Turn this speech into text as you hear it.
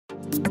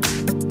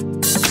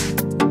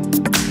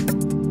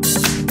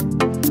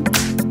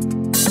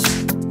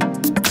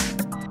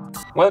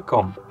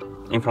Welcome!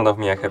 In front of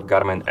me I have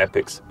Garmin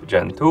Epix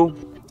Gen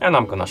 2 and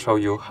I'm gonna show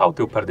you how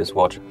to pair this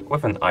watch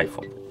with an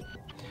iPhone.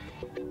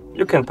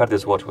 You can pair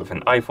this watch with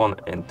an iPhone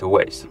in two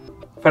ways.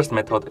 First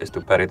method is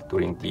to pair it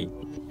during the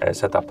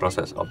setup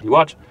process of the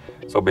watch.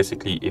 So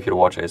basically if your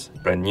watch is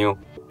brand new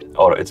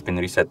or it's been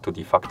reset to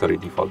the factory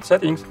default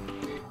settings.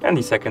 And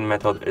the second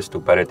method is to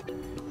pair it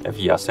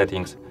via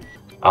settings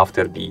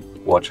after the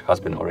watch has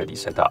been already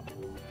set up.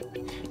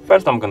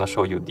 First I'm gonna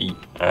show you the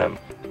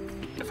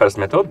first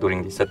method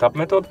during the setup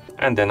method,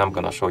 and then I'm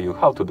gonna show you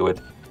how to do it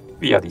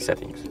via the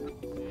settings.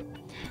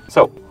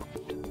 So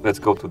let's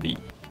go to the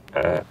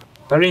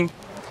pairing.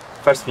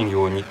 First thing you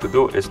will need to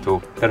do is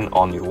to turn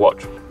on your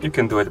watch. You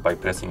can do it by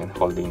pressing and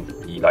holding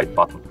the light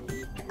button.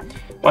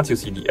 Once you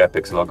see the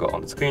Epix logo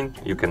on the screen,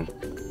 you can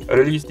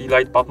release the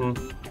light button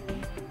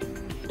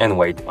and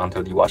wait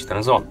until the watch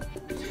turns on.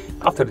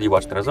 After the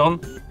watch turns on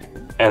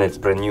and it's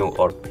brand new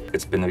or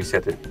it's been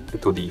reset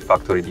to the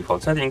factory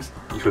default settings,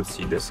 you should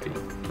see this screen,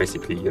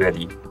 basically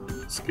ready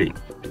screen.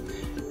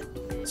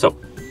 So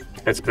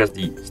let's press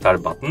the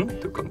start button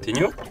to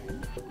continue.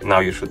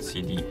 Now you should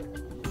see the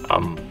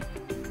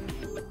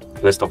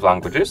list of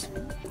languages.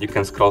 You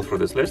can scroll through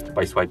this list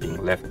by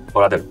swiping left,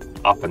 or rather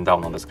up and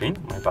down on the screen,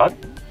 my bad.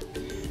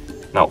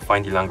 Now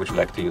find the language you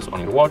like to use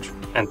on your watch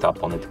and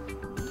tap on it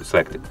to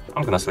select it.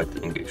 I'm gonna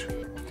select English.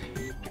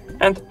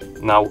 And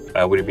now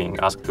we're being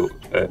asked to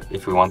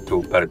if we want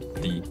to pair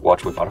the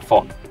watch with our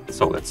phone.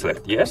 So let's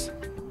select yes.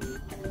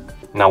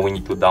 Now we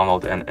need to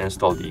download and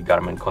install the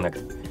Garmin Connect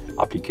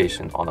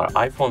application on our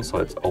iPhone. So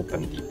let's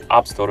open the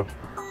App Store.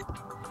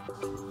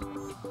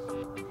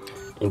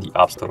 In the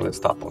App Store, let's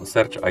tap on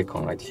search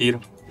icon right here.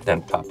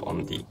 Then tap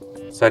on the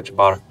search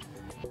bar.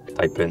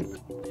 Type in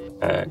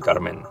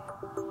Garmin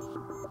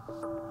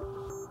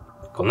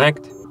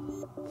Connect.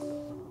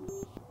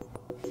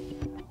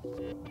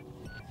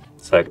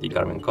 Select the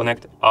Garmin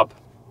Connect app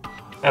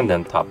and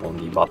then tap on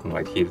the button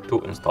right here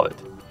to install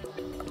it.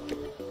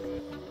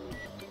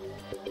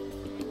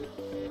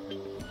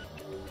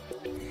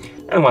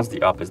 And once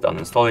the app is done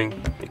installing,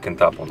 you can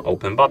tap on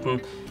open button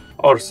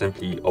or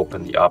simply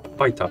open the app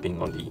by tapping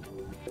on the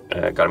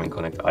Garmin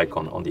Connect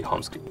icon on the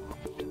home screen.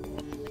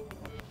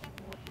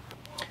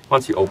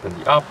 Once you open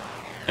the app,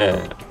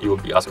 you will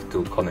be asked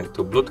to connect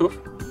to Bluetooth.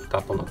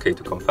 Tap on OK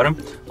to confirm.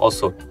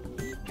 Also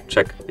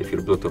check if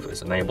your Bluetooth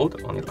is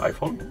enabled on your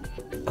iPhone.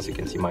 As you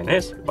can see, mine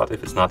is, but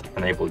if it's not,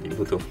 enable the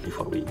Bluetooth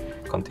before we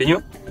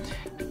continue.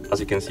 As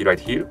you can see right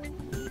here,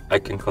 I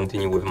can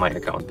continue with my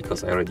account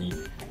because I already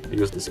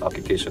used this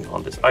application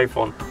on this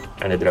iPhone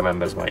and it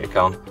remembers my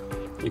account.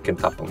 You can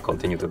tap on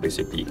continue to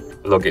basically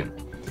log in.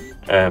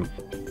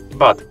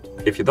 But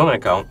if you don't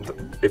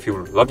if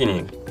you're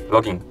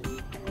logging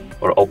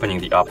or opening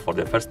the app for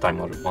the first time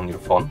on your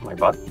phone, my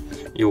bad,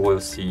 you will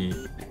see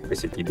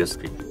basically this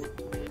screen.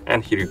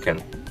 And here you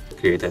can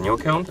create a new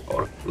account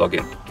or log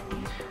in.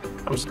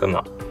 I'm just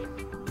gonna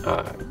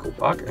go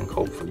back and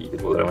hopefully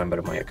it will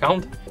remember my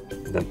account.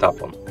 Then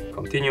tap on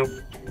continue,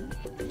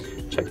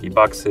 check the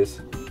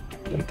boxes,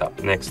 then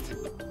tap next.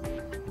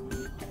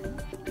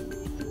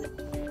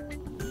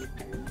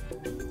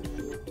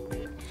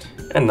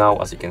 And now,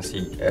 as you can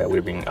see,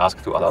 we're being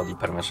asked to allow the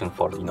permission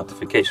for the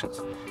notifications.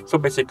 So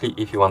basically,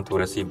 if you want to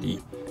receive the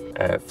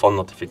phone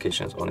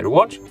notifications on your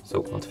watch,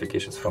 so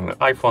notifications from your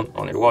iPhone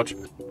on your watch,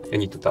 you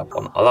need to tap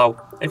on allow.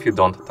 If you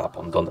don't, tap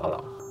on don't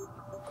allow.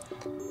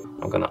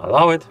 I'm gonna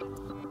allow it.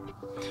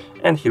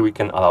 And here we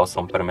can allow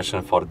some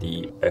permission for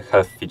the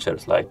health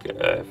features like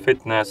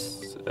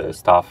fitness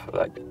stuff,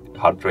 like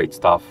heart rate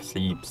stuff,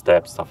 sleep,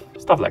 steps,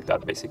 stuff like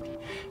that basically.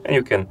 And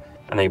you can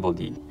enable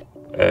the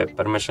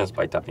permissions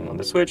by tapping on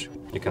the switch.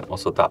 You can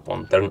also tap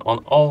on turn on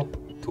all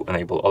to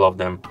enable all of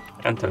them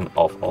and turn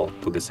off all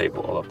to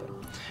disable all of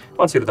them.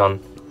 Once you're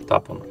done,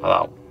 tap on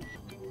allow.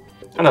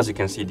 And as you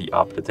can see, the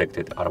app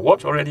detected our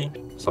watch already.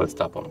 So let's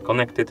tap on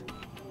connected.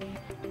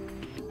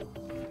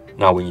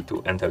 Now we need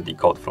to enter the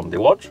code from the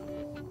watch.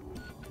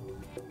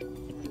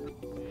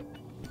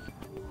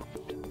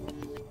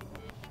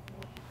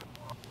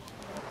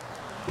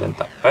 Then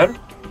tap pair.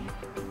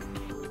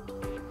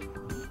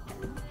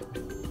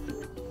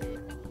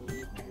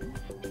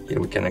 Here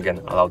we can again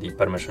allow the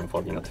permission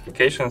for the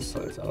notifications,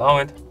 so let's allow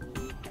it.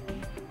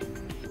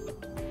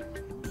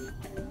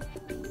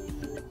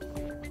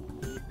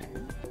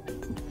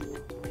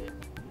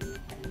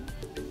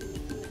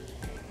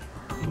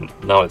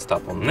 Now let's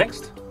tap on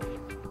next.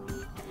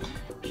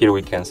 Here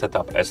we can set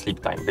up a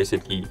sleep time,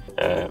 basically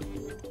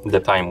the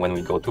time when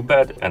we go to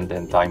bed and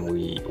then time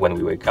when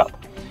we wake up.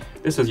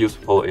 This is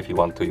useful if you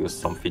want to use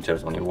some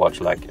features on your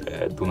watch like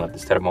do not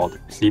disturb mode,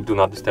 sleep do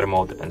not disturb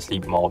mode and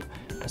sleep mode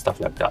and stuff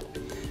like that.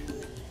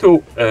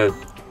 To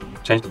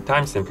change the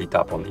time, simply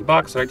tap on the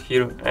box right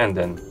here and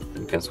then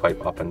you can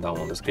swipe up and down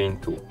on the screen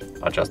to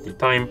adjust the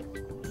time.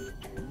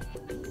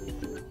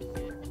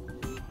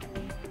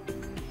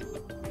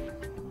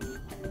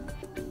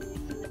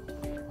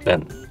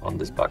 Then on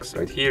this box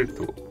right here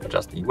to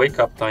adjust the wake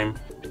up time.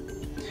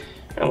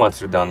 And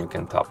once you're done, you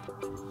can tap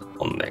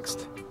on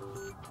next.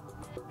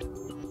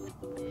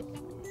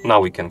 Now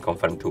we can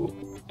confirm to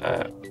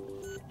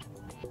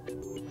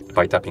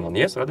by tapping on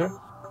yes rather.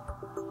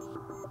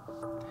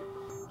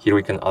 Here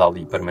we can allow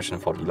the permission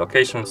for the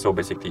location. So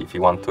basically, if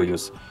you want to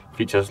use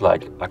features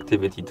like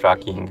activity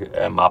tracking,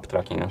 map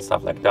tracking and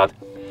stuff like that,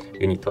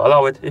 you need to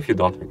allow it. If you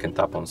don't, you can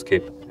tap on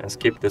skip and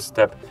skip this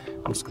step.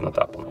 I'm just gonna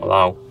tap on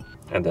allow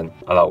and then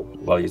allow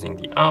while using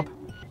the app.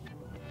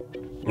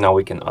 Now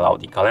we can allow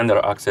the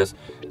calendar access.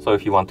 So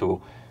if you want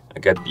to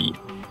get the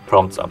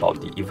prompts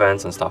about the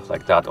events and stuff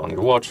like that on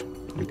your watch,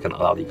 you can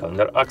allow the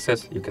calendar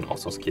access. You can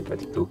also skip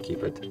it to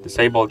keep it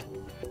disabled.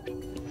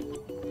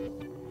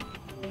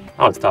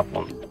 Now let's tap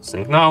on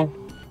sync now,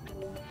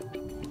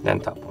 then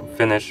tap on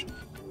finish.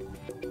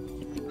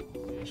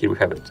 Here we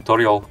have a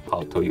tutorial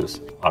how to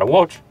use our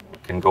watch. You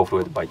can go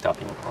through it by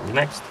tapping on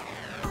next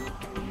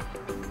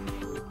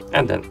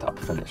and then tap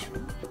finish.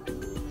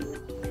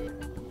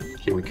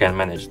 Here we can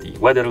manage the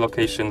weather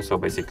location. So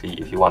basically,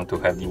 if you want to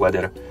have the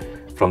weather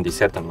from the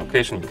certain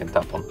location, you can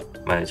tap on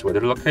manage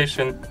weather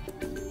location,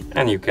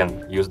 and you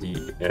can use the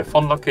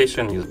phone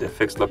location, use the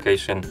fixed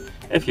location.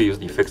 If you use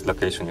the fixed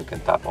location, you can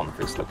tap on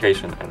fixed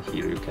location, and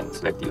here you can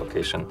select the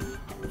location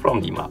from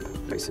the map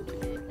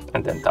basically,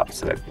 and then tap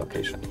select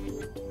location.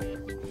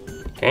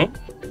 Okay,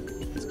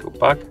 let's go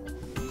back,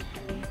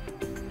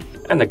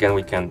 and again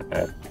we can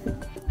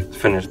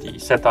finish the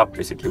setup.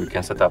 Basically, we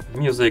can set up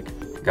music,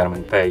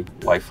 Garmin Pay,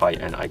 Wi-Fi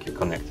and IQ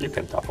Connect. You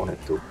can tap on it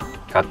to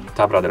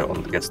tap rather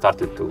on get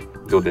started to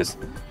do this,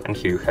 and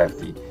here you have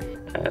the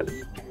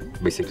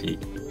basically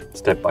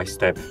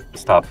step-by-step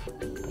stuff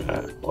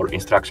or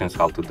instructions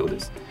how to do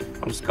this.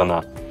 I'm just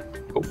gonna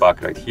go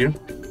back right here,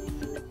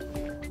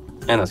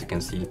 and as you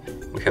can see,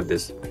 we have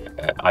this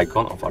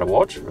icon of our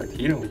watch right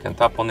here. We can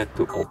tap on it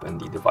to open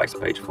the device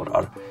page for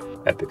our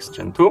Epix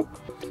Gen 2.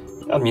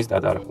 That means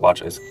that our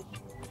watch is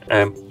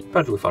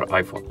paired with our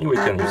iPhone. We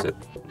can use it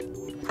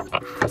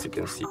as you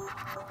can see.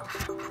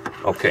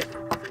 Okay,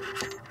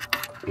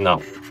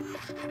 now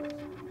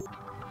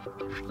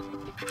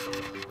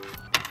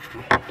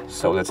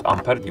so let's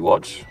unpair the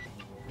watch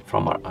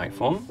from our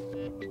iPhone.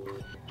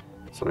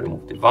 So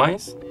remove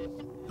device,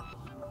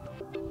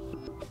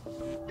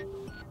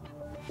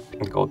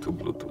 go to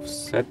Bluetooth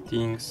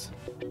settings,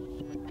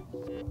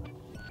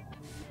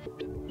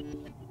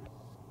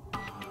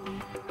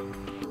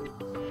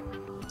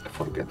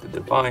 forget the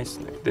device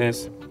like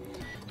this,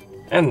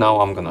 and now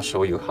I'm gonna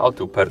show you how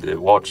to pair the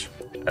watch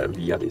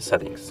via the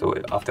settings. So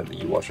after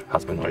the watch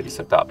has been already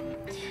set up.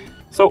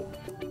 So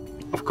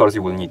of course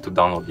you will need to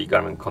download the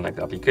Garmin Connect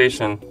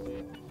application,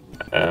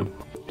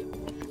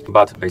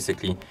 but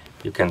basically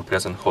you can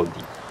press and hold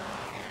the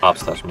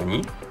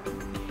app/menu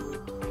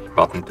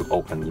button to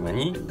open the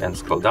menu, then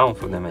scroll down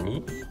through the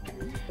menu,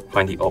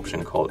 find the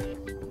option called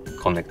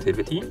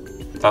connectivity,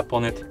 tap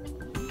on it,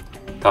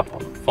 tap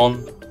on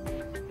phone,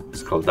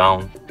 scroll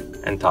down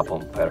and tap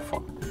on pair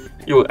phone.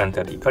 You will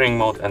enter the pairing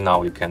mode, and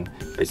now you can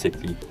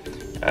basically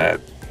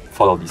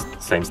follow these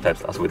same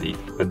steps as we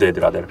did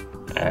rather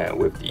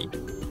with the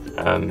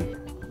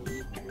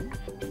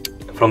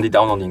from the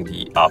downloading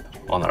the app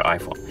on our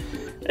iPhone.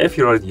 If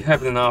you already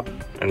have an app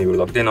and you're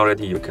logged in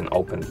already, you can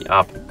open the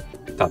app,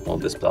 tap on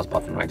this plus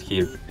button right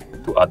here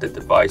to add the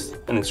device,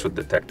 and it should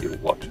detect your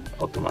watch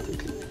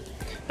automatically.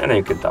 And then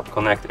you can tap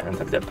connect,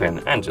 enter the PIN,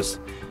 and just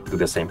do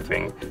the same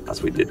thing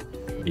as we did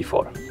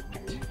before.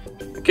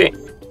 Okay,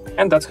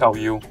 and that's how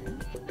you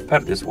pair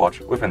this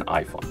watch with an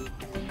iPhone.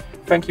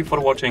 Thank you for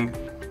watching.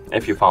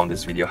 If you found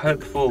this video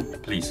helpful,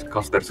 please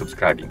consider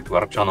subscribing to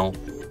our channel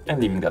and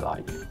leaving a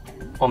like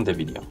on the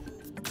video.